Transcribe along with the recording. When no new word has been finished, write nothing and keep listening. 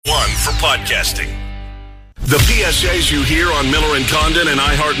for podcasting. The PSAs you hear on Miller and Condon and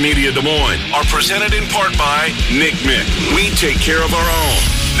iHeartMedia Des Moines are presented in part by Nick Mick. We take care of our own.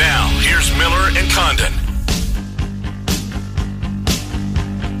 Now, here's Miller and Condon.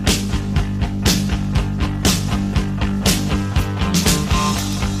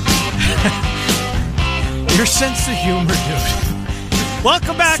 Your sense of humor, dude.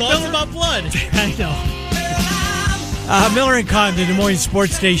 Welcome back, Songs Miller. about blood. I know. Miller and Condon, Des Moines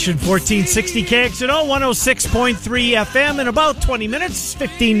Sports Station, 1460 KXNO, 106.3 FM. In about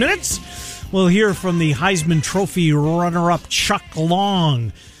 15 minutes, we'll hear from the Heisman Trophy runner-up Chuck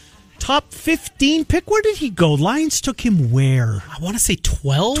Long. Top 15 pick. Where did he go? Lions took him where? I want to say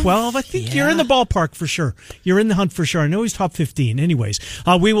 12. 12? I think you're in the ballpark for sure. You're in the hunt for sure. I know he's top 15. Anyways,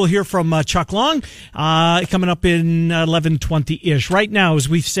 we will hear from Chuck Long coming up in 11:20-ish. Right now, as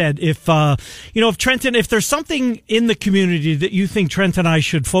we've said, if Trenton, if there's something in the community that you think Trent and I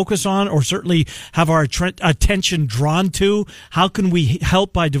should focus on or certainly have our attention drawn to, how can we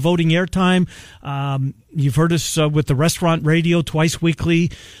help by devoting airtime? You've heard us with the restaurant radio twice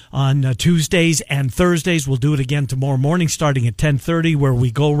weekly on Tuesdays and Thursdays. We'll do it again tomorrow morning starting at 10:30, where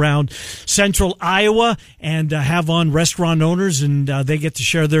we go around central Iowa and have on restaurant owners, and they get to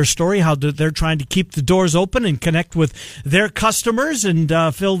share their story, how they're trying to keep the doors open and connect with their customers and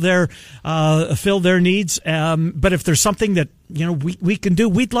fill their needs. But if there's something that we can do,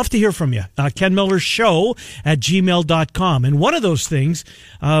 we'd love to hear from you. Ken Miller Show at gmail.com. And one of those things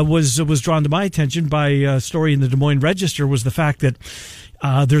was drawn to my attention by a story in the Des Moines Register, was the fact that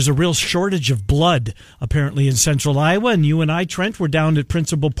there's a real shortage of blood apparently in central Iowa. And you and I, Trent, were down at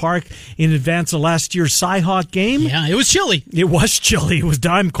Principal Park in advance of last year's Cyhawk game. Yeah, it was chilly. It was chilly. It was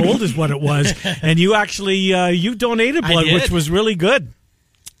damn cold is what it was. And you actually you donated blood, which was really good.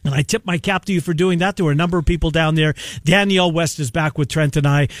 And I tip my cap to you for doing that. There were a number of people down there. Danielle West is back with Trent and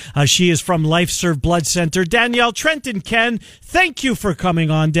I. She is from Life Serve Blood Center. Danielle, Trent, and Ken, thank you for coming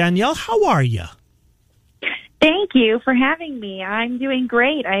on. Danielle, how are you? Thank you for having me. I'm doing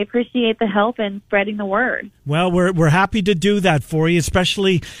great. I appreciate the help in spreading the word. Well, we're happy to do that for you,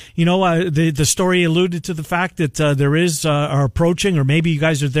 especially, the story alluded to the fact that there is are approaching, or maybe you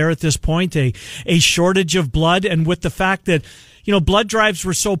guys are there at this point, a shortage of blood, and with the fact that blood drives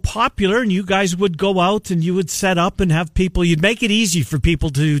were so popular, and you guys would go out and you would set up and have people, you'd make it easy for people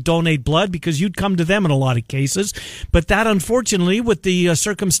to donate blood because you'd come to them in a lot of cases. But that, unfortunately, with the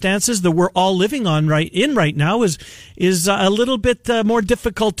circumstances that we're all living on right now is a little bit more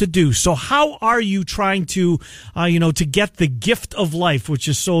difficult to do. So how are you trying to, to get the gift of life, which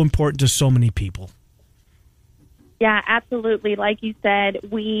is so important to so many people? Yeah, absolutely. Like you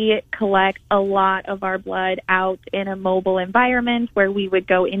said, we collect a lot of our blood out in a mobile environment where we would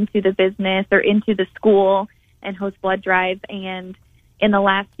go into the business or into the school and host blood drives. And in the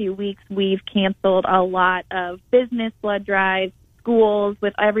last few weeks, we've canceled a lot of business blood drives, schools,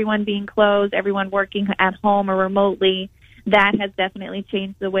 with everyone being closed, everyone working at home or remotely. That has definitely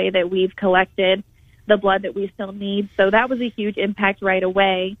changed the way that we've collected the blood that we still need. So that was a huge impact right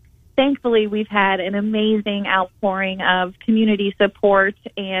away. Thankfully, we've had an amazing outpouring of community support,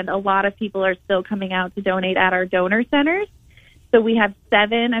 and a lot of people are still coming out to donate at our donor centers. So we have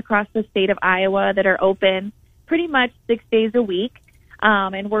 7 across the state of Iowa that are open pretty much 6 days a week,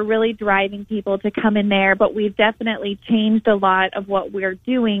 and we're really driving people to come in there. But we've definitely changed a lot of what we're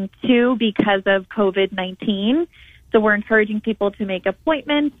doing, too, because of COVID-19. So we're encouraging people to make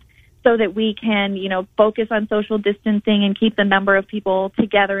appointments so that we can, focus on social distancing and keep the number of people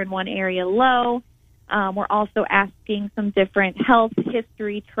together in one area low. We're also asking some different health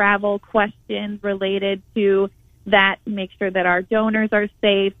history, travel questions related to that to make sure that our donors are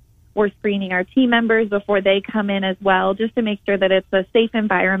safe. We're screening our team members before they come in as well, just to make sure that it's a safe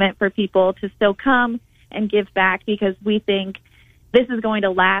environment for people to still come and give back, because we think this is going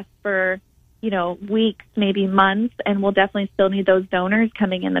to last for weeks, maybe months, and we'll definitely still need those donors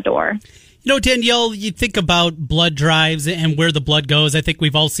coming in the door. Danielle, you think about blood drives and where the blood goes. I think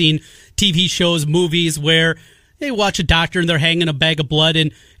we've all seen TV shows, movies where they watch a doctor and they're hanging a bag of blood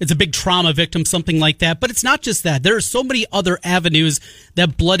and it's a big trauma victim, something like that. But it's not just that. There are so many other avenues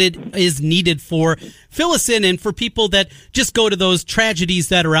that blood is needed for. Fill us in, and for people that just go to those tragedies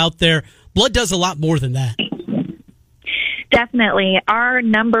that are out there, blood does a lot more than that. Definitely. Our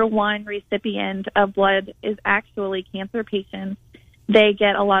number one recipient of blood is actually cancer patients. They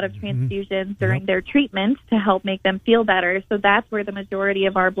get a lot of transfusions during their treatment to help make them feel better. So that's where the majority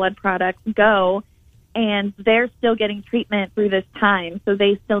of our blood products go. And they're still getting treatment through this time. So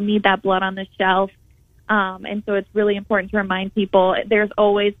they still need that blood on the shelf. And so it's really important to remind people there's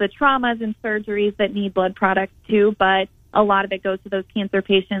always the traumas and surgeries that need blood products too, but a lot of it goes to those cancer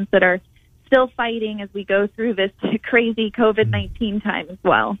patients that are still fighting as we go through this crazy COVID-19 time as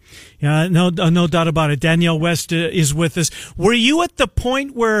well. Yeah, no doubt about it. Danielle West is with us. Were you at the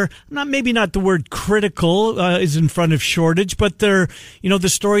point where, maybe not the word critical is in front of shortage, but the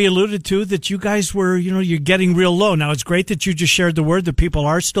story alluded to that you guys were, you're getting real low. Now, it's great that you just shared the word that people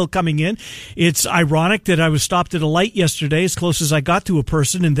are still coming in. It's ironic that I was stopped at a light yesterday, as close as I got to a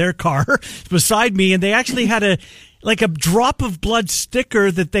person in their car beside me, and they actually had a drop of blood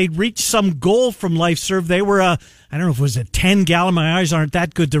sticker that they'd reached some goal from LifeServe. They were I don't know if it was a 10-gallon, my eyes aren't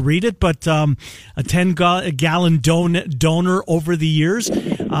that good to read it, but a 10-gallon donor over the years.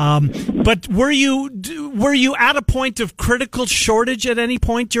 But were you at a point of critical shortage at any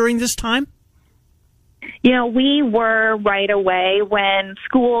point during this time? We were right away when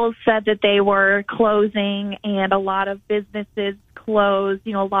schools said that they were closing and a lot of businesses closed.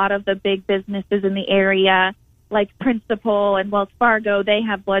 A lot of the big businesses in the area, like Principal and Wells Fargo, they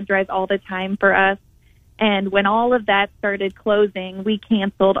have blood drives all the time for us. And when all of that started closing, we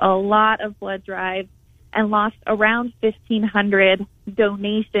canceled a lot of blood drives and lost around 1,500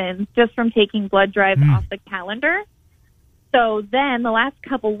 donations just from taking blood drives off the calendar. So then the last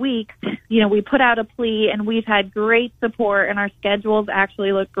couple weeks, we put out a plea and we've had great support and our schedules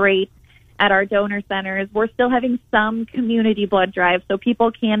actually look great at our donor centers. We're still having some community blood drives, so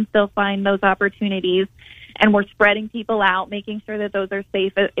people can still find those opportunities. And we're spreading people out, making sure that those are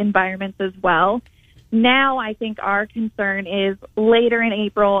safe environments as well. Now, I think our concern is later in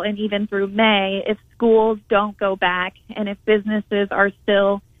April and even through May, if schools don't go back and if businesses are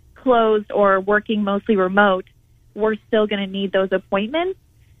still closed or working mostly remote, we're still going to need those appointments.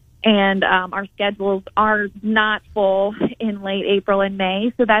 And our schedules are not full in late April and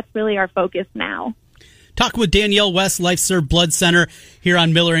May, so that's really our focus now. Talking with Danielle West, LifeServe Blood Center, here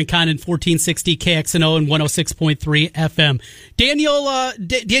on Miller and Condon, 1460 KXNO and 106.3 FM.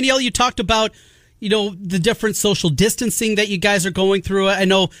 Danielle, you talked about, the different social distancing that you guys are going through. I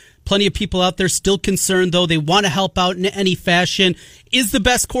know plenty of people out there still concerned, though. They want to help out in any fashion. Is the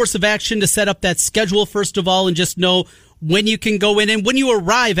best course of action to set up that schedule, first of all, and just know when you can go in? And when you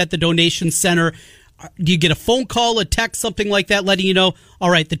arrive at the donation center, do you get a phone call, a text, something like that, letting you know,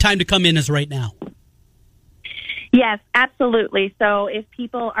 all right, the time to come in is right now? Yes, absolutely. So if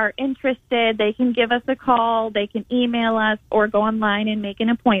people are interested, they can give us a call, they can email us, or go online and make an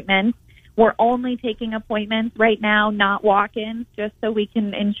appointment. We're only taking appointments right now, not walk-ins, just so we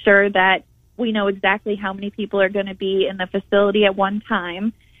can ensure that we know exactly how many people are going to be in the facility at one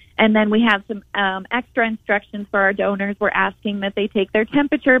time. And then we have some extra instructions for our donors. We're asking that they take their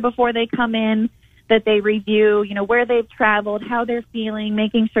temperature before they come in, that they review, where they've traveled, how they're feeling,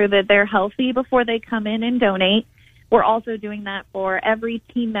 making sure that they're healthy before they come in and donate. We're also doing that for every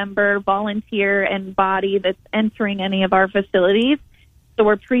team member, volunteer, and body that's entering any of our facilities. So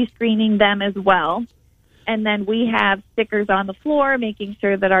we're pre-screening them as well. And then we have stickers on the floor, making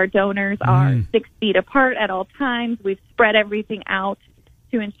sure that our donors are 6 feet apart at all times. We've spread everything out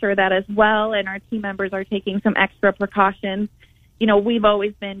to ensure that as well, and our team members are taking some extra precautions. We've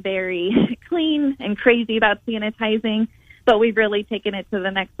always been very clean and crazy about sanitizing, but we've really taken it to the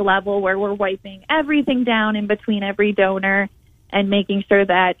next level where we're wiping everything down in between every donor and making sure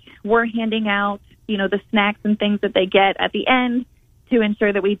that we're handing out, the snacks and things that they get at the end to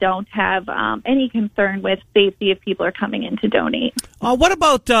ensure that we don't have any concern with safety if people are coming in to donate. What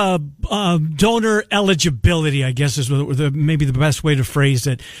about donor eligibility, I guess is maybe the best way to phrase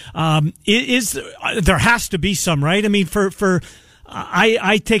it. There has to be some, right? I mean,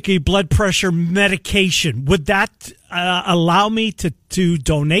 I take a blood pressure medication. Would that allow me to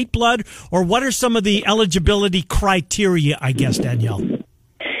donate blood? Or what are some of the eligibility criteria, I guess, Danielle?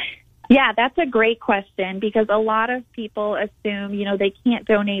 Yeah, that's a great question because a lot of people assume, they can't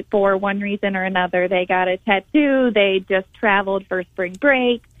donate for one reason or another. They got a tattoo, they just traveled for spring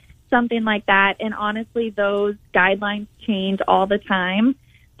break, something like that. And honestly, those guidelines change all the time.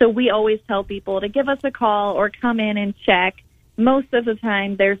 So we always tell people to give us a call or come in and check. Most of the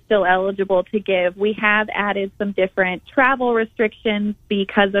time, they're still eligible to give. We have added some different travel restrictions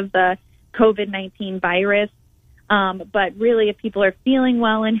because of the COVID-19 virus. But really, if people are feeling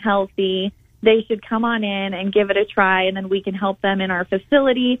well and healthy, they should come on in and give it a try, and then we can help them in our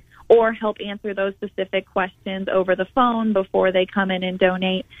facility or help answer those specific questions over the phone before they come in and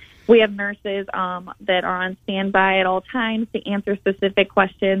donate. We have nurses that are on standby at all times to answer specific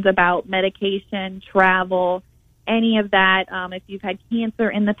questions about medication, travel, any of that. If you've had cancer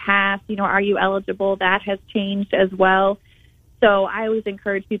in the past, are you eligible? That has changed as well. So I always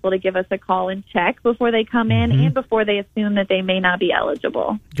encourage people to give us a call and check before they come in and before they assume that they may not be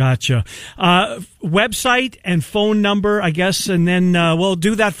eligible. Gotcha. Website and phone number, I guess, and then we'll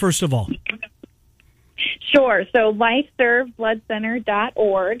do that first of all. Sure. So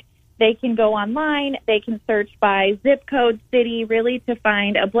lifeservebloodcenter.org. They can go online. They can search by zip code, city, really to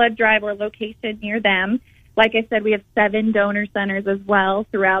find a blood drive or location near them. Like I said, we have 7 donor centers as well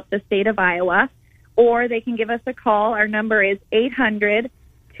throughout the state of Iowa. Or they can give us a call. Our number is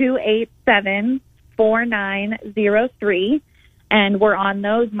 800-287-4903. And we're on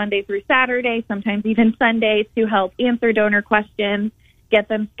those Monday through Saturday, sometimes even Sunday, to help answer donor questions, get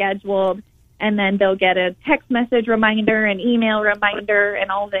them scheduled. And then they'll get a text message reminder, an email reminder, and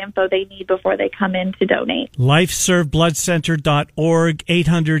all the info they need before they come in to donate. LifeServeBloodCenter.org,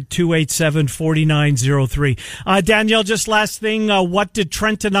 800-287-4903. Danielle, just last thing, what did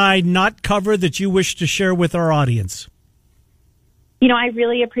Trent and I not cover that you wish to share with our audience? You know, I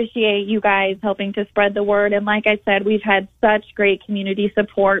really appreciate you guys helping to spread the word. And like I said, we've had such great community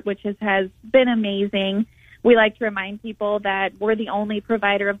support, which has been amazing. We like to remind people that we're the only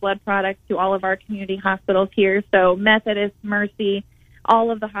provider of blood products to all of our community hospitals here. So Methodist, Mercy,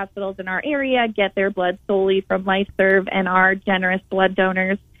 all of the hospitals in our area get their blood solely from LifeServe and our generous blood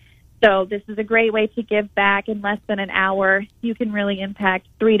donors. So this is a great way to give back. In less than an hour, you can really impact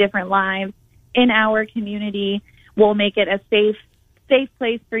 3 different lives in our community. We'll make it a safe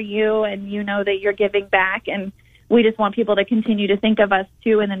place for you, and you know that you're giving back. And we just want people to continue to think of us,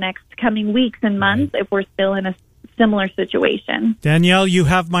 too, in the next coming weeks and months if we're still in a similar situation. Danielle, you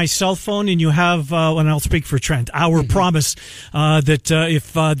have my cell phone, and you have, and I'll speak for Trent, our promise that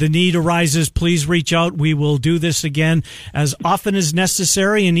if the need arises, please reach out. We will do this again as often as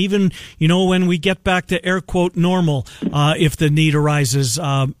necessary, and even, when we get back to air quote normal, if the need arises,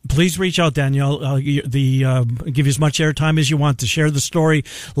 please reach out, Danielle. Give you as much airtime as you want to share the story.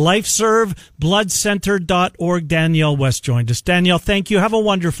 LifeServeBloodCenter.org. Danielle West joined us. Danielle, thank you. Have a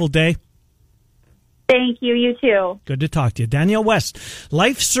wonderful day. Thank you. You too. Good to talk to you. Danielle West,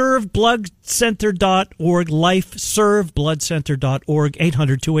 LifeServeBloodCenter.org, LifeServeBloodCenter.org,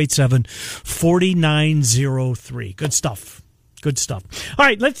 800-287-4903. Good stuff. Good stuff. All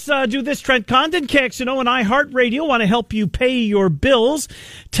right, let's do this. Trent Condon, KXNO and iHeartRadio want to help you pay your bills.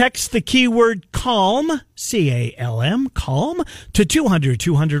 Text the keyword CALM, C-A-L-M, CALM, to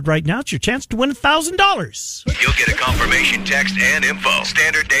 200-200 right now. It's your chance to win $1,000. You'll get a confirmation text and info.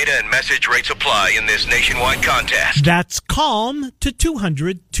 Standard data and message rates apply in this nationwide contest. That's CALM to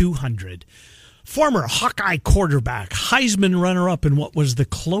 200-200. Former Hawkeye quarterback, Heisman runner-up in what was the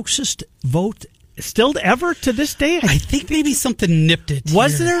closest vote still ever to this day? I think maybe something nipped it.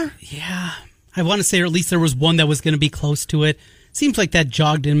 Was here. there? Yeah. I want to say, or at least there was one that was going to be close to it. Seems like that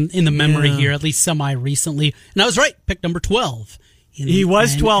jogged in the memory here, at least semi-recently. And I was right. Pick number 12. He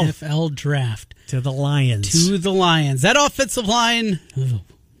was 12. NFL draft. To the Lions. That offensive line,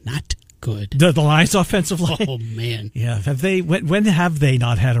 not good. The Lions' offensive line? Oh, man. Yeah. When have they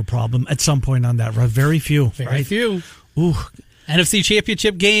not had a problem at some point on that? Very few. Very few. Ooh. NFC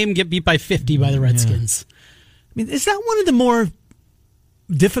Championship game, get beat by 50 by the Redskins. I mean, is that one of the more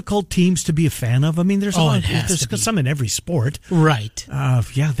difficult teams to be a fan of? I mean, there's some in every sport. Right.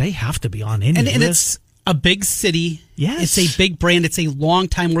 They have to be on any list. And it's a big city. Yes. It's a big brand. It's a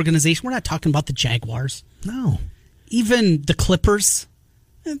long-time organization. We're not talking about the Jaguars. No. Even the Clippers.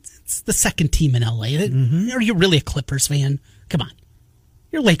 It's the second team in L.A. Are you really a Clippers fan? Come on.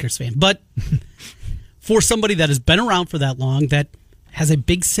 You're a Lakers fan. But for somebody that has been around for that long, that has a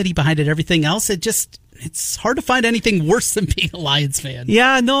big city behind it, everything else, it's hard to find anything worse than being a Lions fan.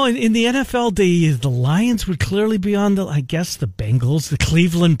 Yeah, no, in the NFL, the Lions would clearly be on the Bengals, the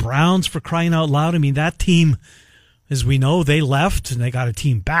Cleveland Browns, for crying out loud. I mean, that team, as we know, they left and they got a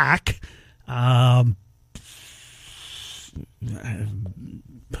team back. Who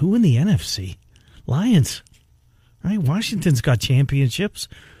in the NFC? Lions. Right? Washington's got championships.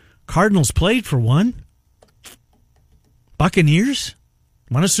 Cardinals played for one. Buccaneers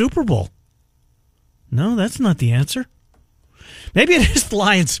won a Super Bowl. No, that's not the answer. Maybe it is the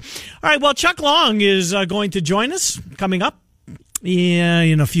Lions. All right, well, Chuck Long is going to join us coming up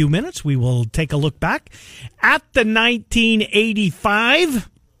in a few minutes. We will take a look back at the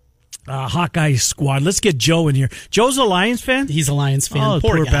 1985 Hawkeye squad. Let's get Joe in here. Joe's a Lions fan? He's a Lions fan. Oh,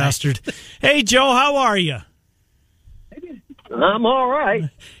 poor bastard. Hey, Joe, how are you? I'm all right.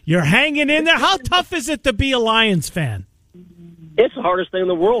 You're hanging in there. How tough is it to be a Lions fan? It's the hardest thing in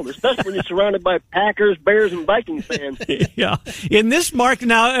the world, especially when you're surrounded by Packers, Bears, and Vikings fans. Yeah. In this market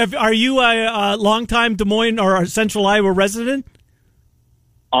now, are you a longtime Des Moines or Central Iowa resident?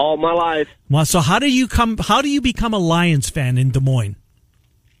 All my life. Well, so how do you become a Lions fan in Des Moines?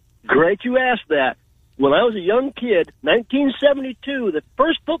 Great you asked that. When I was a young kid, 1972, the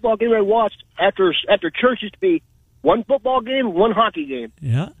first football game I watched after church used to be one football game, one hockey game.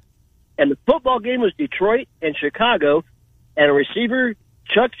 Yeah. And the football game was Detroit and Chicago, and a receiver,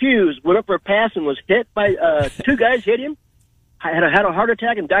 Chuck Hughes, went up for a pass and was hit by two guys hit him, had a heart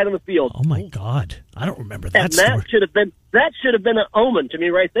attack and died on the field. Oh my God, I don't remember that And story. that should have been an omen to me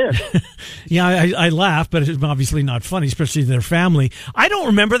right then. Yeah, I laugh, but it's obviously not funny, especially their family. I don't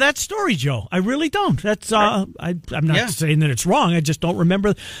remember that story, Joe. I really don't. That's I'm not saying that it's wrong. I just don't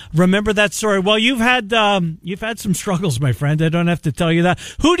remember that story. Well, you've had some struggles, my friend. I don't have to tell you that.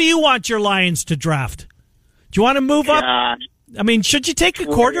 Who do you want your Lions to draft? Do you want to move up? I mean, should you take a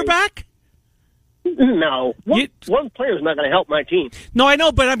quarterback? No. One player is not going to help my team. No, I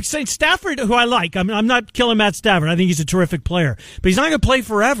know, but I'm saying Stafford, who I like. I'm not killing Matt Stafford. I think he's a terrific player, but he's not going to play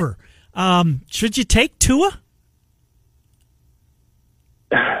forever. Should you take Tua?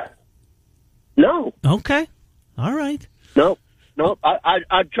 No. Okay. All right. No.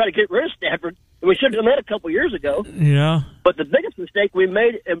 I'd try to get rid of Stafford. We should have done that a couple years ago. Yeah. But the biggest mistake we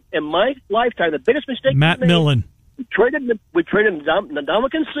made in my lifetime, Matt Millen. We traded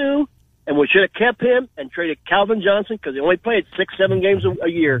Ndamukong Suh, and we should have kept him and traded Calvin Johnson because he only played 6-7 games a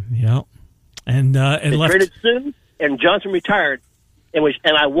year. Yeah. And left. Traded Suh, and Johnson retired.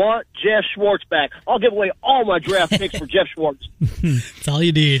 And I want Jeff Schwartz back. I'll give away all my draft picks for Jeff Schwartz. That's all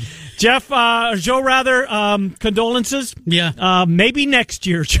you need. Jeff, Joe, rather, condolences. Yeah. Maybe next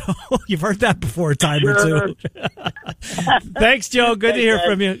year, Joe. You've heard that before a time or two. Thanks, Joe. Good to hear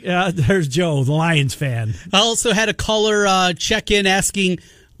from you. There's Joe, the Lions fan. I also had a caller check in asking,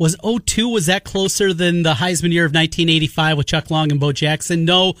 was 2002, was that closer than the Heisman year of 1985 with Chuck Long and Bo Jackson?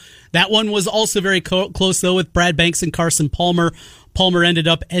 No, that one was also very close, though, with Brad Banks and Carson Palmer. Palmer ended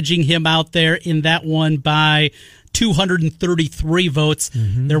up edging him out there in that one by 233 votes.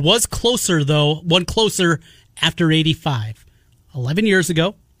 Mm-hmm. There was closer, though, one closer after 85. 11 years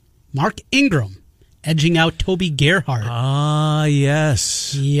ago, Mark Ingram edging out Toby Gerhart. Ah,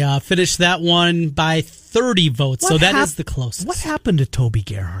 yes. He finished that one by 30 votes, so that is the closest. What happened to Toby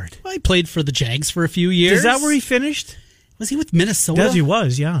Gerhart? Well, he played for the Jags for a few years. Is that where he finished? Was he with Minnesota? Yes, he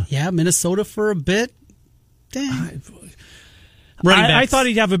was, yeah. Yeah, Minnesota for a bit. Dang. I thought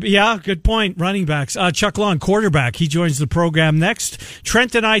he'd have good point. Running backs. Chuck Long, quarterback. He joins the program next.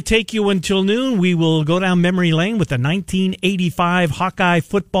 Trent and I take you until noon. We will go down memory lane with the 1985 Hawkeye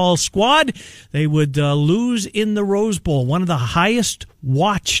football squad. They would lose in the Rose Bowl, one of the highest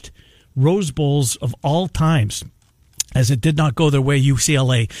watched Rose Bowls of all times. As it did not go their way,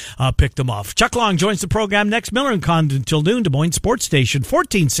 UCLA picked them off. Chuck Long joins the program next. Miller and Condon until noon. Des Moines Sports Station,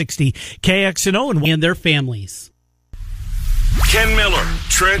 1460 KXNO. And their families. Ken Miller,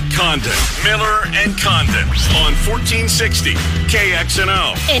 Trent Condon, Miller and Condon on 1460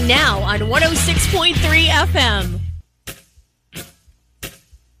 KXNO. And now on 106.3 FM.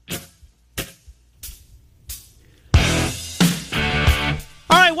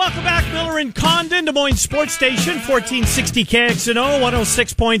 All right, welcome back, Miller and Condon, Des Moines Sports Station, 1460 KXNO,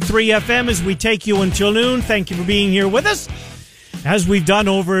 106.3 FM as we take you until noon. Thank you for being here with us. As we've done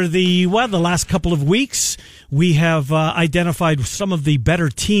over the last couple of weeks, we have identified some of the better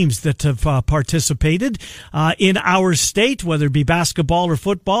teams that have participated in our state, whether it be basketball or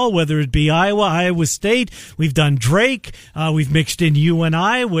football, whether it be Iowa State. We've done Drake. We've mixed in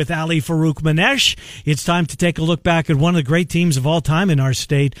UNI with Ali Farouk Manesh. It's time to take a look back at one of the great teams of all time in our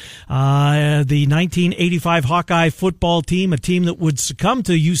state, the 1985 Hawkeye football team, a team that would succumb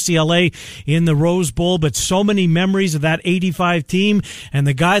to UCLA in the Rose Bowl, but so many memories of that 85 team, and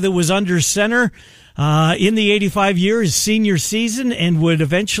the guy that was under center in the 85 year, his senior season, and would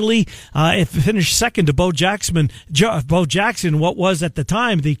eventually finish second to Bo Jackson, what was at the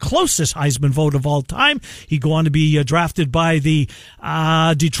time the closest Heisman vote of all time. He'd go on to be drafted by the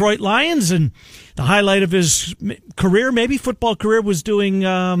Detroit Lions, and the highlight of his career, maybe football career, was doing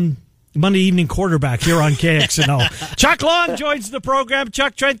Monday Evening Quarterback here on KXNO. Chuck Long joins the program.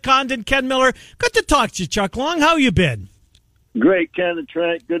 Chuck, Trent Condon, Ken Miller. Good to talk to you, Chuck Long. How you been? Great, Ken and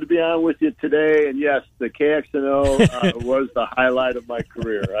Trent. Good to be on with you today. And yes, the KXNO was the highlight of my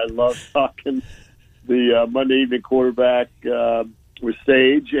career. I love talking the Monday Evening Quarterback with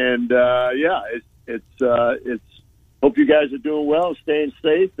Sage, and it's hope you guys are doing well, staying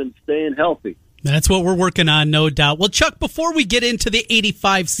safe, and staying healthy. That's what we're working on, no doubt. Well, Chuck, before we get into the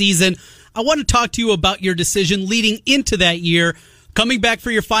 85 season, I want to talk to you about your decision leading into that year coming back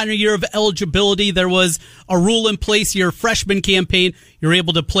for your final year of eligibility. There was a rule in place, your freshman campaign. You're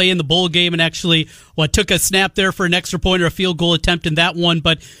able to play in the bowl game and actually took a snap there for an extra point or a field goal attempt in that one.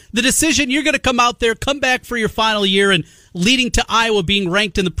 But the decision, you're going to come out there, come back for your final year, and leading to Iowa being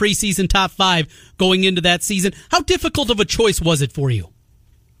ranked in the preseason top 5 going into that season. How difficult of a choice was it for you?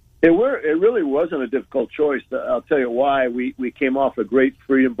 It really wasn't a difficult choice. I'll tell you why. We came off a great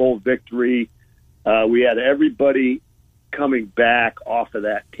Freedom Bowl victory. We had everybody coming back off of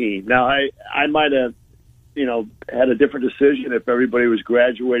that team. Now, I might have, had a different decision if everybody was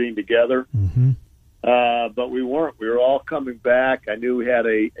graduating together. Mm-hmm. But we weren't. We were all coming back. I knew we had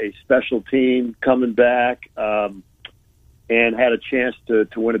a special team coming back and had a chance to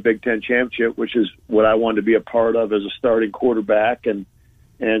win a Big Ten championship, which is what I wanted to be a part of as a starting quarterback. And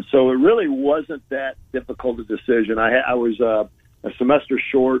so it really wasn't that difficult a decision. I was a semester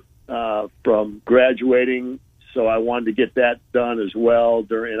short from graduating, so I wanted to get that done as well.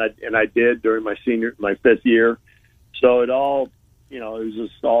 And I did during my 5th year. So it all, it was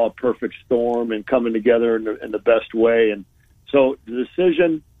just all a perfect storm and coming together in the best way. And so the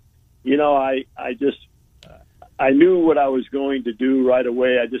decision, I knew what I was going to do right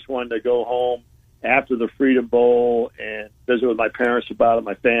away. I just wanted to go home after the Freedom Bowl and visit with my parents about it,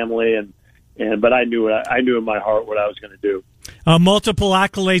 my family, but I knew in my heart what I was going to do. Multiple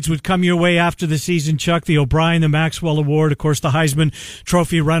accolades would come your way after the season, Chuck. The O'Brien, the Maxwell Award, of course, the Heisman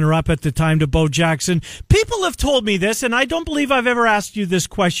Trophy runner-up at the time to Bo Jackson. People have told me this, and I don't believe I've ever asked you this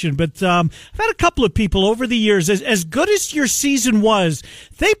question, but I've had a couple of people over the years, as good as your season was,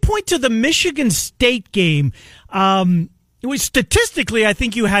 they point to the Michigan State game. Statistically, I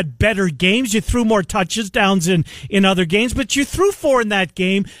think you had better games. You threw more touchdowns in other games, but you threw 4 in that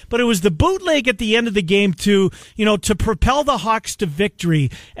game. But it was the bootleg at the end of the game to propel the Hawks to victory.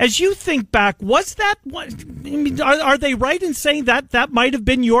 As you think back, was that what? Are they right in saying that might have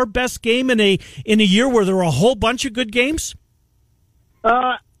been your best game in a year where there were a whole bunch of good games?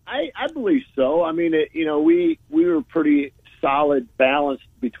 I believe so. I mean, we were pretty solid, balanced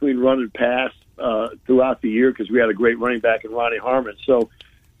between run and pass throughout the year because we had a great running back in Ronnie Harmon. So,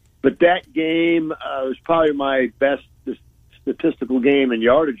 but that game was probably my best statistical game and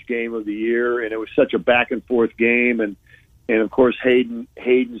yardage game of the year, and it was such a back and forth game. And of course,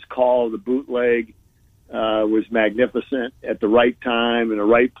 Hayden's call of the bootleg was magnificent at the right time in the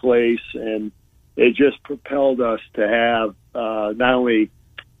right place, and it just propelled us to have not only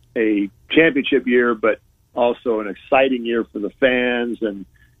a championship year, but also an exciting year for the fans.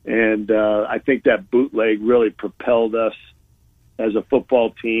 And I think that bootleg really propelled us as a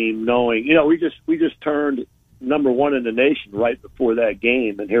football team, knowing, we just turned number 1 in the nation right before that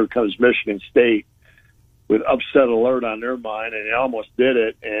game. And here comes Michigan State with upset alert on their mind, and they almost did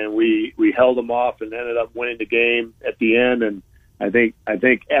it. And we held them off and ended up winning the game at the end. And I think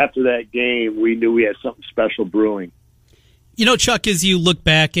after that game, we knew we had something special brewing. Chuck, as you look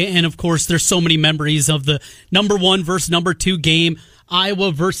back, and of course, there's so many memories of the number 1 versus number 2 game,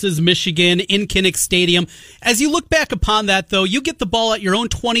 Iowa versus Michigan in Kinnick Stadium. As you look back upon that, though, you get the ball at your own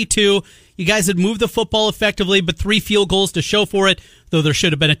 22. You guys had moved the football effectively, but 3 field goals to show for it, though there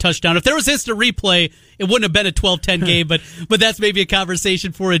should have been a touchdown. If there was instant replay, it wouldn't have been a 12-10 game, but that's maybe a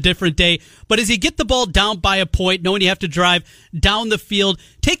conversation for a different day. But as you get the ball down by a point, knowing you have to drive down the field,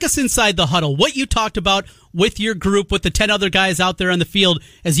 take us inside the huddle. What you talked about with your group, with the 10 other guys out there on the field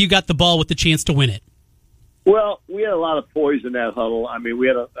as you got the ball with the chance to win it. Well, we had a lot of poise in that huddle. I mean, we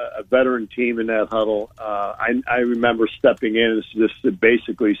had a veteran team in that huddle. I remember stepping in and just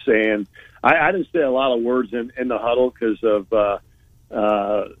basically saying, I didn't say a lot of words in the huddle because of,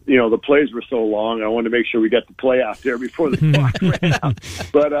 the plays were so long. I wanted to make sure we got the play out there before the clock ran out.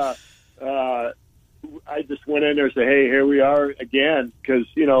 But I just went in there and said, hey, here we are again, because,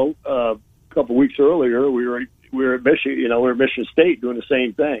 a couple weeks earlier we were at Michigan, we were at Michigan State doing the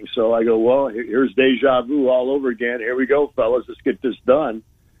same thing. So I go, well, here's deja vu all over again. Here we go, fellas. Let's get this done.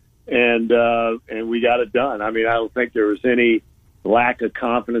 And we got it done. I mean, I don't think there was any lack of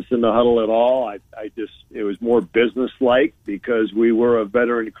confidence in the huddle at all. It was more business-like because we were a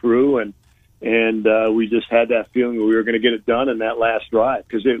veteran crew and we just had that feeling that we were going to get it done in that last drive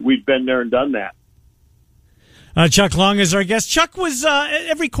because we'd been there and done that. Chuck Long is our guest. Chuck was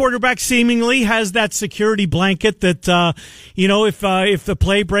every quarterback seemingly has that security blanket that if the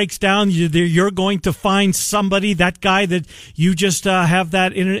play breaks down, you're going to find somebody, that guy that you just have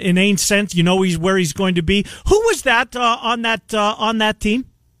that innate sense. Where he's going to be. Who was that on that team?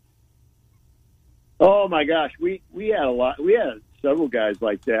 Oh my gosh, we had a lot. We had several guys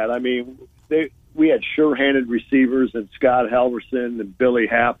like that. I mean, we had sure-handed receivers and Scott Halverson and Billy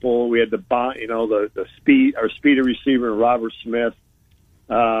Happel. We had the speedy receiver and Robert Smith.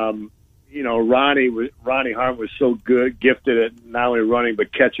 Ronnie Harmon was so gifted at not only running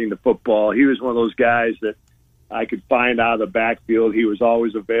but catching the football. He was one of those guys that I could find out of the backfield. He was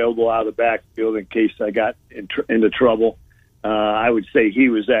always available out of the backfield in case I got into trouble. I would say he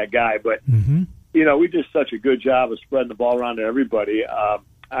was that guy. But, we did such a good job of spreading the ball around to everybody. I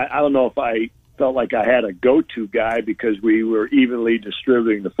don't know if I felt like I had a go-to guy because we were evenly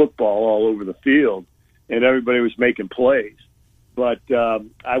distributing the football all over the field, and everybody was making plays. But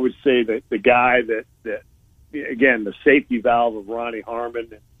I would say that the guy that, again, the safety valve of Ronnie Harmon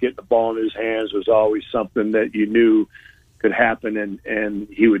and getting the ball in his hands was always something that you knew could happen, and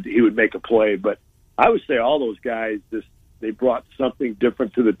he would make a play. But I would say all those guys they brought something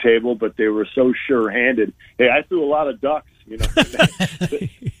different to the table, but they were so sure-handed. Hey, I threw a lot of ducks, and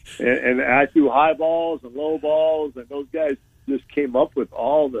I threw high balls and low balls, and those guys just came up with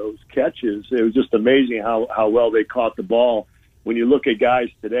all those catches. It was just amazing how well they caught the ball. When you look at guys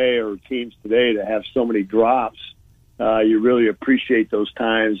today or teams today that have so many drops, you really appreciate those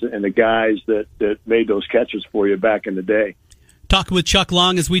times and the guys that made those catches for you back in the day. Talking with Chuck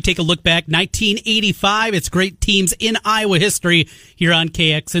Long as we take a look back, 1985. It's great teams in Iowa history here on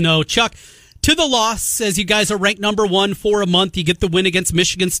KXNO. Chuck, to the loss, as you guys are ranked number 1 for a month, you get the win against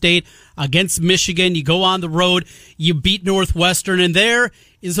Michigan State, against Michigan. You go on the road, you beat Northwestern, and there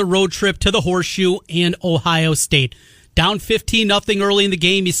is a road trip to the Horseshoe and Ohio State. Down 15-0 early in the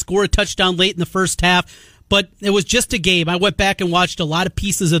game. You score a touchdown late in the first half, but it was just a game. I went back and watched a lot of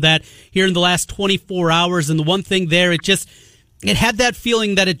pieces of that here in the last 24 hours, and the one thing there, it had that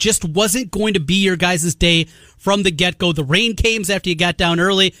feeling that it just wasn't going to be your guys' day from the get-go. The rain came after you got down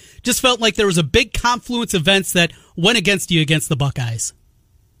early. Just felt like there was a big confluence of events that went against you against the Buckeyes.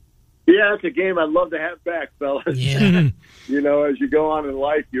 Yeah, it's a game I'd love to have back, fellas. Yeah. As you go on in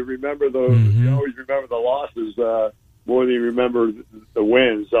life, you remember you always remember the losses more than you remember the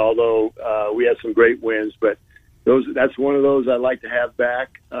wins, although we had some great wins. But that's one of those I'd like to have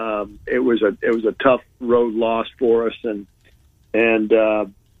back. It was a tough road loss for us, and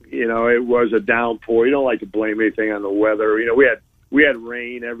it was a downpour. You don't like to blame anything on the weather. We had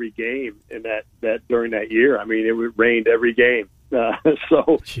rain every game in that during that year. I mean, it rained every game,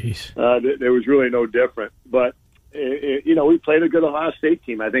 so there was really no different. But we played a good Ohio State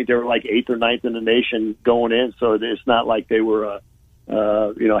team. I think they were like 8th or 9th in the nation going in, so it's not like they were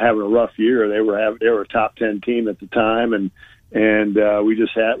having a rough year. They were a top 10 team at the time, and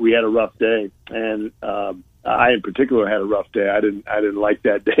we had a rough day, and I in particular had a rough day. I didn't like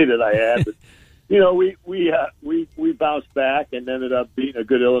that day that I had, but we bounced back and ended up beating a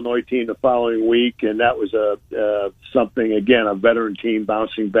good Illinois team the following week, and that was something, again, a veteran team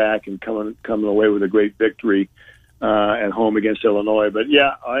bouncing back and coming away with a great victory at home against Illinois. But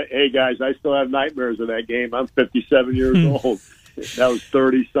hey guys, I still have nightmares of that game. I'm 57 years old. That was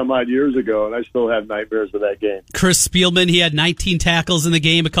 30-some-odd years ago, and I still have nightmares of that game. Chris Spielman, he had 19 tackles in the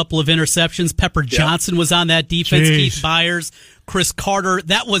game, a couple of interceptions. Pepper Johnson was on that defense. Keith Byers, Chris Carter.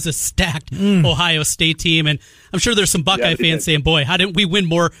 That was a stacked Ohio State team, and I'm sure there's some Buckeye fans saying, boy, how didn't we win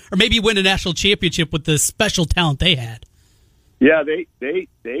more, or maybe win a national championship with the special talent they had? Yeah,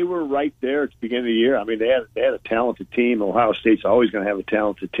 they were right there at the beginning of the year. I mean, they had a talented team. Ohio State's always going to have a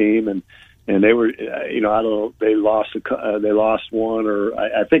talented team, and they were, I don't know, they lost one, or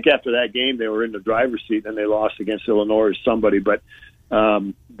I think after that game they were in the driver's seat, and they lost against Illinois or somebody. But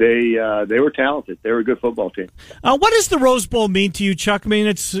they were talented. They were a good football team. What does the Rose Bowl mean to you, Chuck? I mean,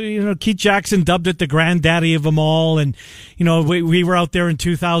 it's Keith Jackson dubbed it the granddaddy of them all, and we were out there in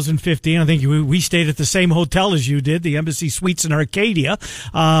 2015. I think we stayed at the same hotel as you did, the Embassy Suites in Arcadia.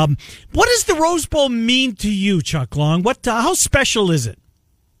 What does the Rose Bowl mean to you, Chuck Long? How special is it?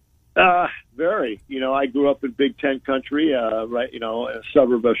 Very. I grew up in Big Ten country, right, a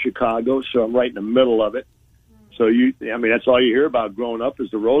suburb of Chicago, so I'm right in the middle of it. So that's all you hear about growing up is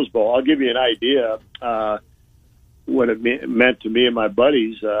the Rose Bowl. I'll give you an idea what it meant to me and my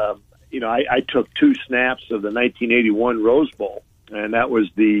buddies. I took 2 snaps of the 1981 Rose Bowl, and that was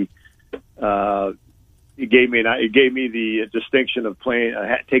it gave me the distinction of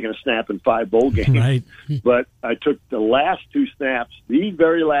taking a snap in 5 bowl games. Right. But I took the last 2 snaps, the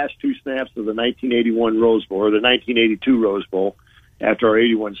very last 2 snaps of the 1981 Rose Bowl, or the 1982 Rose Bowl, after our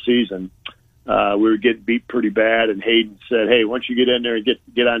 81 season. We were getting beat pretty bad, and Hayden said, "Hey, why don't you get in there and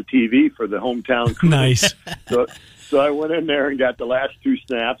get on TV for the hometown crew?" Nice. So I went in there and got the last 2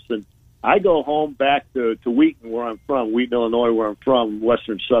 snaps, and I go home back to Wheaton, where I'm from, Wheaton, Illinois, where I'm from,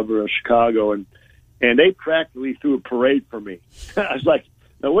 western suburb of Chicago, and they practically threw a parade for me. I was like,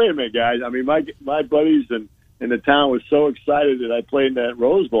 "Now wait a minute, guys! I mean, my buddies in the town was so excited that I played in that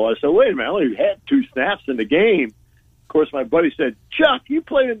Rose Bowl. I said, wait a minute, I only had 2 snaps in the game. course, my buddy said, "Chuck, you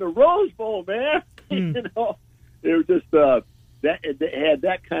played in the Rose Bowl, man." You know, it was just that it had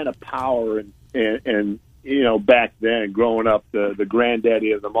that kind of power, and you know, back then, growing up, the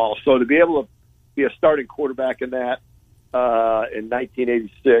granddaddy of them all. So to be able to be a starting quarterback in that in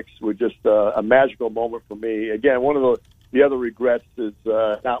 1986 was just a magical moment for me. Again, one of the other regrets is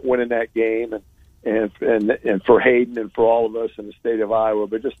not winning that game, and for Hayden and for all of us in the state of Iowa.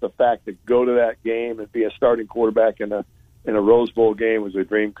 But just the fact to go to that game and be a starting quarterback in a Rose Bowl game was a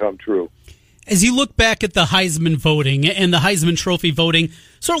dream come true. As you look back at the Heisman voting, and the Heisman Trophy voting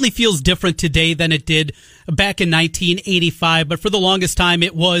certainly feels different today than it did back in 1985, but for the longest time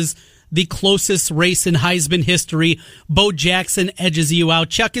it was the closest race in Heisman history. Bo Jackson edges you out.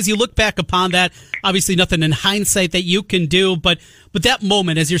 Chuck, as you look back upon that, obviously nothing in hindsight that you can do, but that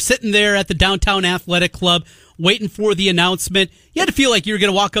moment as you're sitting there at the Downtown Athletic Club waiting for the announcement, you had to feel like you were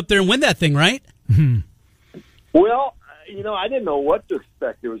going to walk up there and win that thing, right? Well, you know, I didn't know what to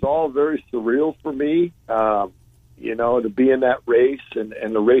expect. It was all very surreal for me, you know, to be in that race, and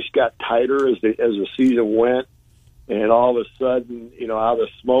the race got tighter as the season went, and all of a sudden, you know, out of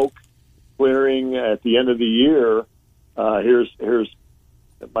smoke clearing at the end of the year, here's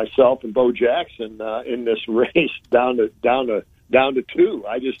myself and Bo Jackson in this race down to two.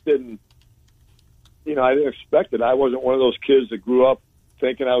 I just didn't, you know, I didn't expect it. I wasn't one of those kids that grew up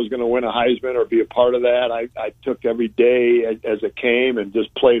thinking I was going to win a Heisman or be a part of that. I took every day as it came and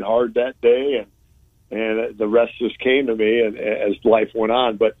just played hard that day, and the rest just came to me as life went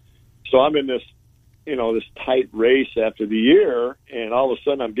on. But so I'm in this, you know, this tight race after the year, and all of a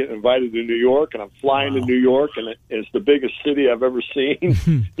sudden I'm getting invited to New York, and I'm flying to New York, and it's the biggest city I've ever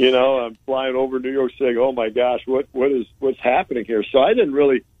seen. You know, I'm flying over New York saying, "Oh my gosh, what's happening here?" So I didn't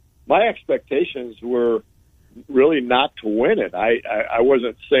really, my expectations were really not to win it. I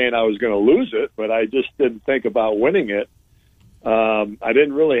wasn't saying I was going to lose it, but I just didn't think about winning it. I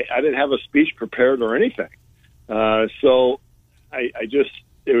didn't have a speech prepared or anything. So I just,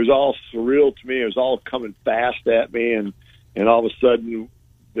 it was all surreal to me. It was all coming fast at me, and all of a sudden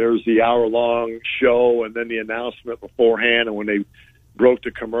there's the hour-long show and then the announcement beforehand, and when they broke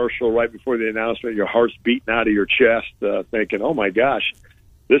the commercial right before the announcement, your heart's beating out of your chest, thinking, "Oh my gosh,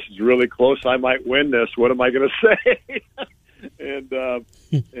 this is really close. I might win this. What am I going to say?"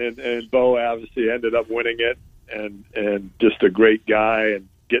 and Bo obviously ended up winning it, and just a great guy, and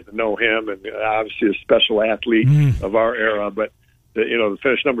getting to know him, and obviously a special athlete of our era. But to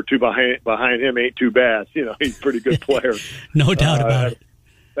finish number two behind him ain't too bad. You know, he's a pretty good player. No doubt about it.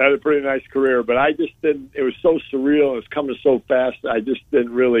 Had a pretty nice career, but I just didn't. It was so surreal. It was coming so fast. I just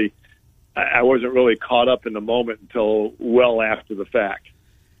didn't really. I wasn't really caught up in the moment until well after the fact.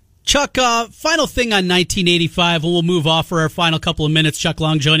 Chuck, final thing on 1985, and we'll move off for our final couple of minutes. Chuck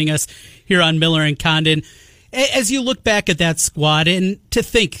Long joining us here on Miller and Condon. As you look back at that squad, and to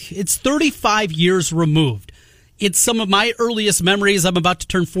think it's 35 years removed, it's some of my earliest memories. I'm about to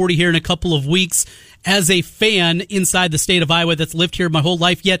turn 40 here in a couple of weeks as a fan inside the state of Iowa that's lived here my whole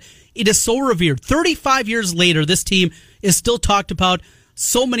life, yet it is so revered. 35 years later, this team is still talked about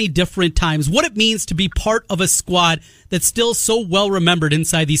so many different times. What it means to be part of a squad that's still so well remembered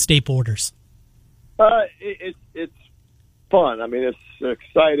inside these state borders. It's fun. I mean, it's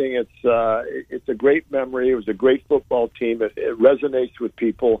exciting. It's a great memory. It was a great football team. It resonates with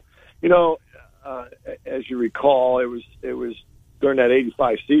people. You know, as you recall, it was during that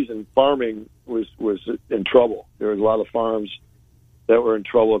 85 season, farming was in trouble. There was a lot of farms that were in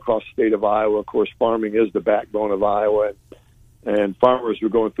trouble across the state of Iowa. Of course, farming is the backbone of Iowa, and farmers were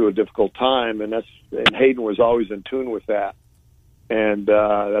going through a difficult time, and Hayden was always in tune with that. And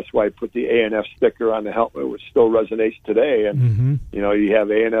that's why I put the A&F sticker on the helmet, which still resonates today. And, you know, you have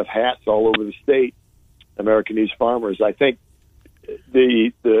A&F hats all over the state, American East Farmers. I think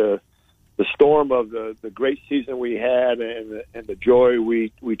the storm of the great season we had and the joy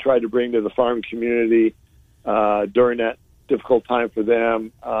we tried to bring to the farming community during that difficult time for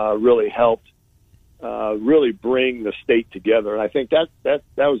them really helped really bring the state together. And I think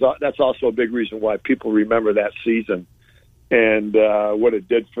that's also a big reason why people remember that season and what it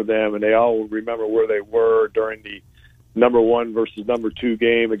did for them. And they all remember where they were during the number 1 versus number 2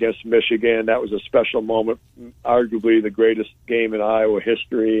 game against Michigan. That was a special moment, arguably the greatest game in Iowa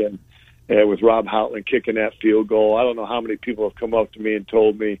history. And with Rob Houtland kicking that field goal, I don't know how many people have come up to me and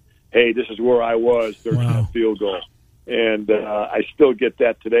told me, "Hey, this is where I was during that field goal." And I still get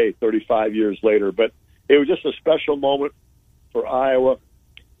that today, 35 years later. But it was just a special moment for Iowa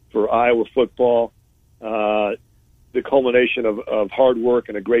football. The culmination of hard work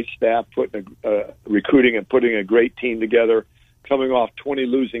and a great staff, recruiting and putting a great team together, coming off 20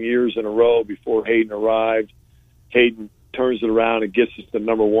 losing years in a row before Hayden arrived, Hayden turns it around and gets us to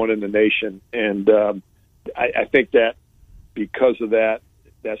number one in the nation. And I think that because of that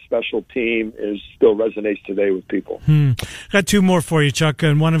special team still resonates today with people. Got two more for you, Chuck,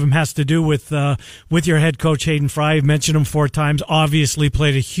 and one of them has to do with your head coach Hayden Fry. You've mentioned him 4 times. Obviously,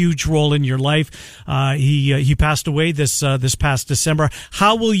 played a huge role in your life. He passed away this past December.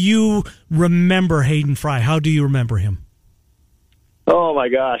 How will you remember Hayden Fry? How do you remember him? Oh my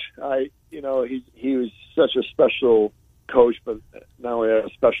gosh, he was such a special coach, but not only a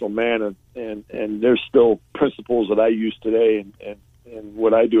special man, and there's still principles that I use today and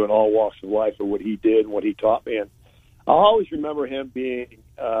what I do in all walks of life, or what he did and what he taught me. And I'll always remember him being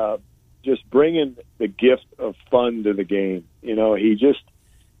just bringing the gift of fun to the game.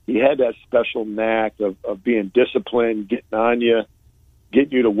 He had that special knack of being disciplined, getting on you,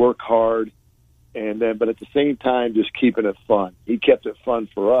 getting you to work hard, but at the same time, just keeping it fun. He kept it fun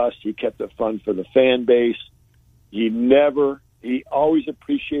for us. He kept it fun for the fan base. He always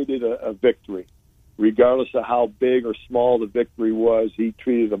appreciated a victory. Regardless of how big or small the victory was, he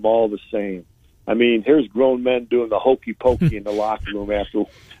treated them all the same. I mean, here's grown men doing the hokey pokey in the locker room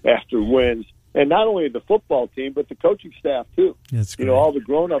after wins. And not only the football team, but the coaching staff, too. That's great. All the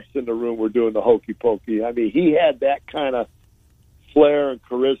grown-ups in the room were doing the hokey pokey. I mean, he had that kind of flair and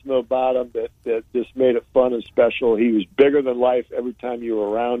charisma about him that just made it fun and special. He was bigger than life every time you were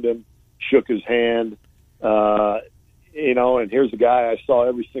around him, shook his hand. And here's a guy I saw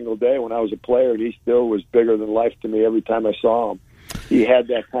every single day when I was a player, and he still was bigger than life to me every time I saw him. He had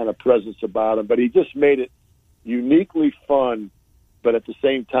that kind of presence about him, but he just made it uniquely fun, but at the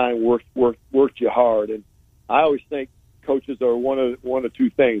same time worked you hard. And I always think coaches are one of two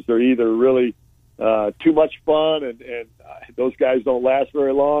things. They're either really too much fun, and those guys don't last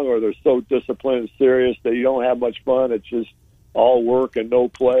very long, or they're so disciplined and serious that you don't have much fun. It's just all work and no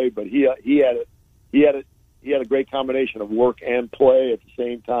play. But he had a great combination of work and play at the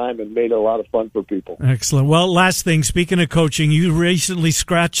same time, and made it a lot of fun for people. Excellent. Well, last thing, speaking of coaching, you recently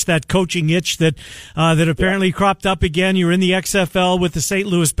scratched that coaching itch that apparently cropped up again. You were in the XFL with the St.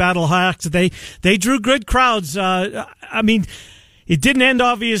 Louis Battlehawks. They drew good crowds. I mean, it didn't end,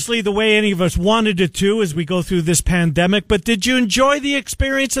 obviously, the way any of us wanted it to as we go through this pandemic, but did you enjoy the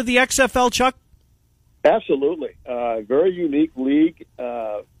experience of the XFL, Chuck? Absolutely. Very unique league.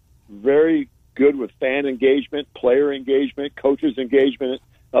 Very good with fan engagement, player engagement, coaches engagement.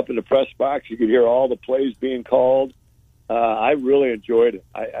 Up in the press box, you could hear all the plays being called. I really enjoyed it.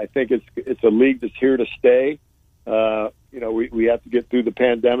 I think it's a league that's here to stay. We have to get through the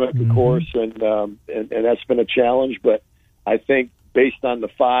pandemic, of course, and that's been a challenge. But I think based on the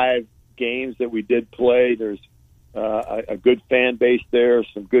 5 games that we did play, there's a good fan base there,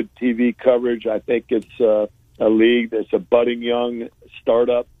 some good TV coverage. I think it's a league that's a budding young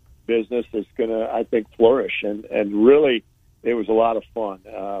startup business that's going to, I think, flourish. And really, it was a lot of fun.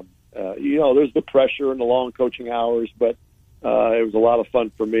 There's the pressure and the long coaching hours, but it was a lot of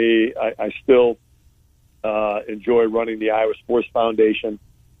fun for me. I still enjoy running the Iowa Sports Foundation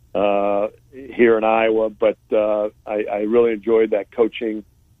here in Iowa, but I really enjoyed that coaching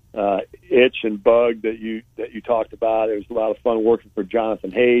itch and bug that you talked about. It was a lot of fun working for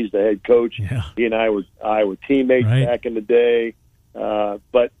Jonathan Hayes, the head coach. Yeah. He and I were teammates back in the day.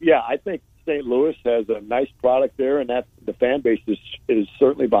 But yeah, I think St. Louis has a nice product there, and that the fan base is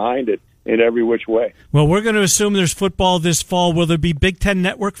certainly behind it in every which way. Well, we're going to assume there's football this fall. Will there be Big Ten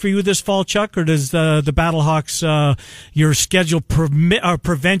Network for you this fall, Chuck, or does the Battlehawks your schedule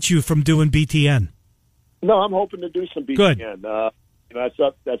prevent you from doing BTN? No, I'm hoping to do some BTN. Good. That's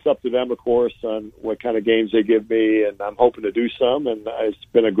up to them, of course, on what kind of games they give me, and I'm hoping to do some. And it's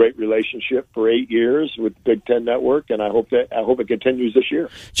been a great relationship for 8 years with the Big Ten Network, and I hope it continues this year.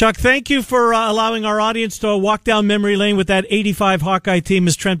 Chuck, thank you for allowing our audience to walk down memory lane with that '85 Hawkeye team,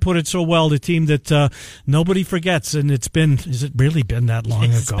 as Trent put it so well. The team that nobody forgets, and has it really been that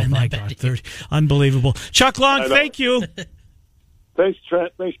long ago? My God, 30, unbelievable. Chuck Long, thank you. Thanks,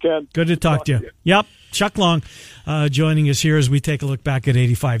 Trent. Thanks, Ken. Good to talk to you. Yep. Chuck Long joining us here as we take a look back at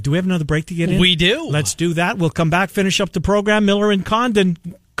 85. Do we have another break to get in? We do. Let's do that. We'll come back, finish up the program. Miller and Condon.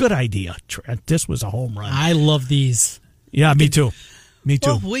 Good idea, Trent. This was a home run. I love these. Yeah, me too. Me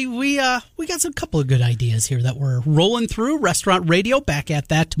too. Well, we got a couple of good ideas here that we're rolling through. Restaurant Radio, back at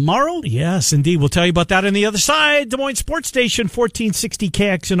that tomorrow. Yes, indeed. We'll tell you about that on the other side. Des Moines Sports Station, 1460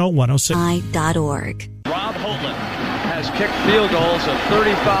 KXNO 106. I.org. Rob Holtland has kicked field goals of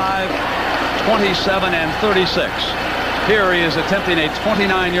 35, 27, and 36. Here he is attempting a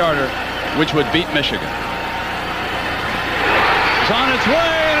 29-yarder, which would beat Michigan. It's on its way,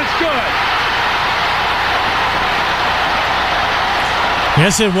 and it's good.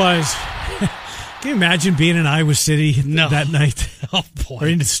 Yes, it was. Can you imagine being in Iowa City that night? Oh, boy. Or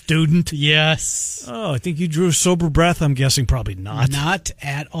in a student? Yes. Oh, I think you drew a sober breath. I'm guessing probably not. Not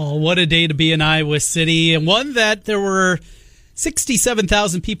at all. What a day to be in Iowa City. And one that there were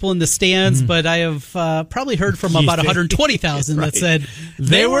 67,000 people in the stands, but I have probably heard from about 120,000 right. that said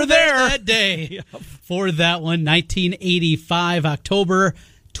they were there that day for that one. 1985, October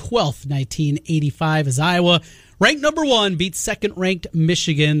 12th, 1985, as Iowa, ranked number 1, beat second-ranked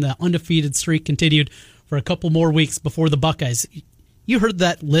Michigan. The undefeated streak continued for a couple more weeks before the Buckeyes. You heard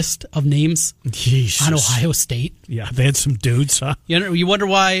that list of names Jesus. on Ohio State? Yeah, they had some dudes, huh? You wonder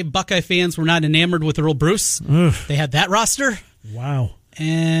why Buckeye fans were not enamored with Earl Bruce? Oof. They had that roster. Wow.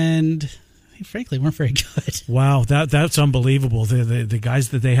 And frankly, weren't very good. Wow, that's unbelievable. The guys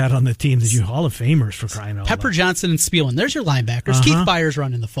that they had on the team, the Hall of Famers for crying out loud. Pepper Johnson and Spielman. There's your linebackers. Keith Byers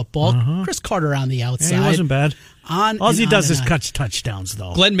running the football. Chris Carter on the outside. He wasn't bad. All he does is on. catch touchdowns,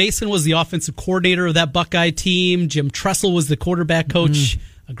 though. Glenn Mason was the offensive coordinator of that Buckeye team. Jim Tressel was the quarterback coach.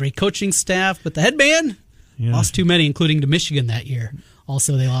 A great coaching staff. But the head man lost too many, including to Michigan that year.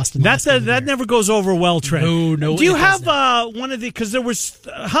 Also, they lost in the last that never goes over well, Trent. No. Do you have one of the? Because there was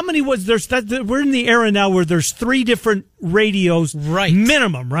how many was there's that? We're in the era now where there's 3 different radios, right?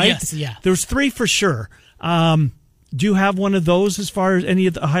 Minimum, right? Yes, yeah. There's 3 for sure. Do you have one of those as far as any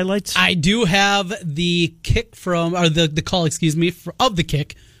of the highlights? I do have the kick from, or the call, excuse me, of the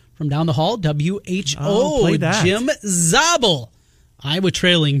kick from down the hall. WHO, play that. Jim Zabel. Iowa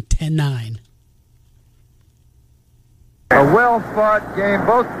trailing 10-9. A well-fought game.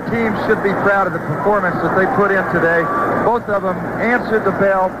 Both teams should be proud of the performance that they put in today. Both of them answered the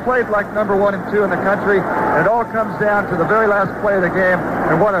bell, played like number 1 and 2 in the country. And it all comes down to the very last play of the game.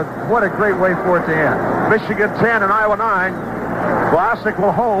 And what a great way for it to end. Michigan 10 and Iowa 9. Vlasic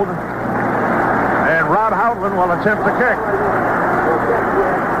will hold. And Rod Howland will attempt to kick.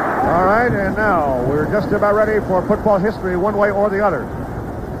 All right, and now we're just about ready for football history one way or the other.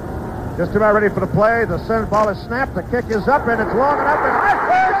 Just about ready for the play. The center ball is snapped. The kick is up, and it's long enough. And it's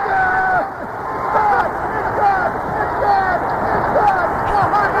good! It's good! It's good! It's good! The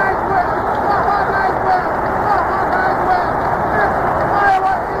Hawkeyes win! The Hawkeyes win! The Hawkeyes win! It's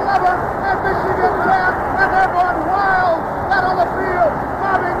Iowa 11 and Michigan 10, and they're going wild out on the field.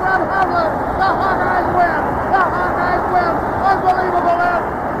 Bobbing Rod Howland. The Hawkeyes win! The Hawkeyes win! Unbelievable,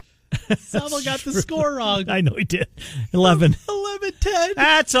 Ed! Someone got the score wrong. I know he did. 11. 11-10.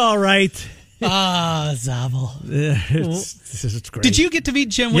 That's all right. Zabel. It's great. Did you get to meet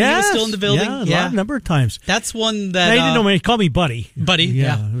Jim when he was still in the building? Yeah, a number of times. That's one that... They didn't know me. He called me Buddy. Buddy,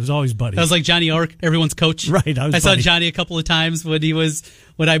 yeah. It was always Buddy. That was like Johnny Ork, everyone's coach. Right, I saw Johnny a couple of times when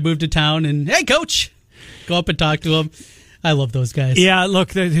I moved to town, and, hey, coach! Go up and talk to him. I love those guys. Yeah,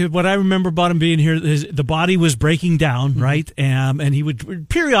 look, what I remember about him being here is the body was breaking down, right? And he would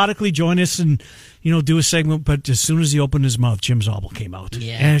periodically join us and, do a segment, but as soon as he opened his mouth, Jim Zabel came out.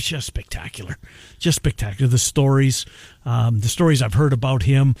 Yeah. And it's just spectacular. Just spectacular. The stories I've heard about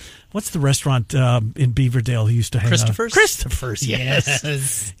him. What's the restaurant in Beaverdale he used to hang Christopher's? out? Christopher's,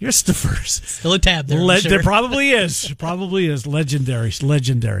 yes. Christopher's. Still a tab there. There probably is. Probably is. Legendary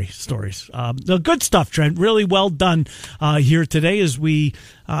stories. Good stuff, Trent. Really well done here today as we,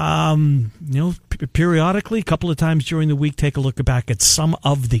 periodically, a couple of times during the week, take a look back at some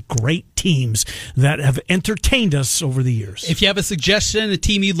of the great teams that have entertained us over the years. If you have a suggestion, a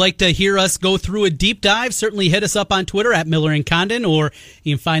team you'd like to hear us go through a deep dive, certainly hit us up on Twitter at Miller and Condon, or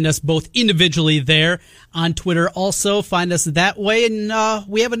you can find us both individually there on Twitter. Also, find us that way. And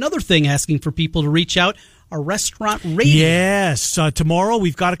we have another thing asking for people to reach out. Our restaurant radio. Yes. Tomorrow,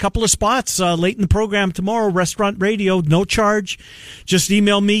 we've got a couple of spots late in the program tomorrow. Restaurant radio, no charge. Just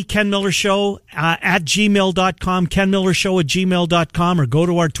email me, Ken Miller Show, at gmail.com, kenmillershow@gmail.com, or go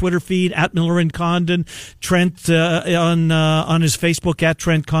to our Twitter feed, at Miller and Condon, Trent on his Facebook, at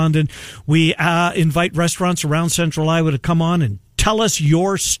Trent Condon. We invite restaurants around Central Iowa to come on and tell us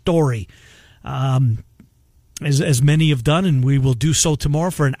your story. As many have done, and we will do so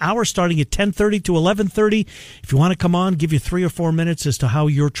tomorrow for an hour starting at 10:30 to 11:30. If you want to come on, give you 3 or 4 minutes as to how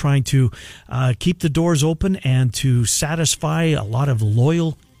you're trying to keep the doors open and to satisfy a lot of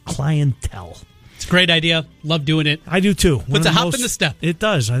loyal clientele. It's a great idea. Love doing it. I do too. Puts a hop in the step. It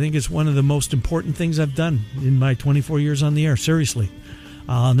does. I think it's one of the most important things I've done in my 24 years on the air. Seriously.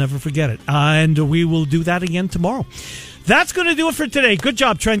 I'll never forget it. And we will do that again tomorrow. That's going to do it for today. Good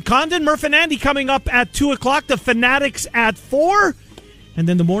job, Trent Condon. Murph and Andy coming up at 2 o'clock. The Fanatics at 4. And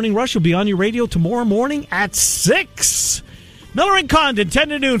then the Morning Rush will be on your radio tomorrow morning at 6. Miller and Condon, 10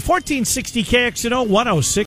 to noon, 1460 KXNO 106.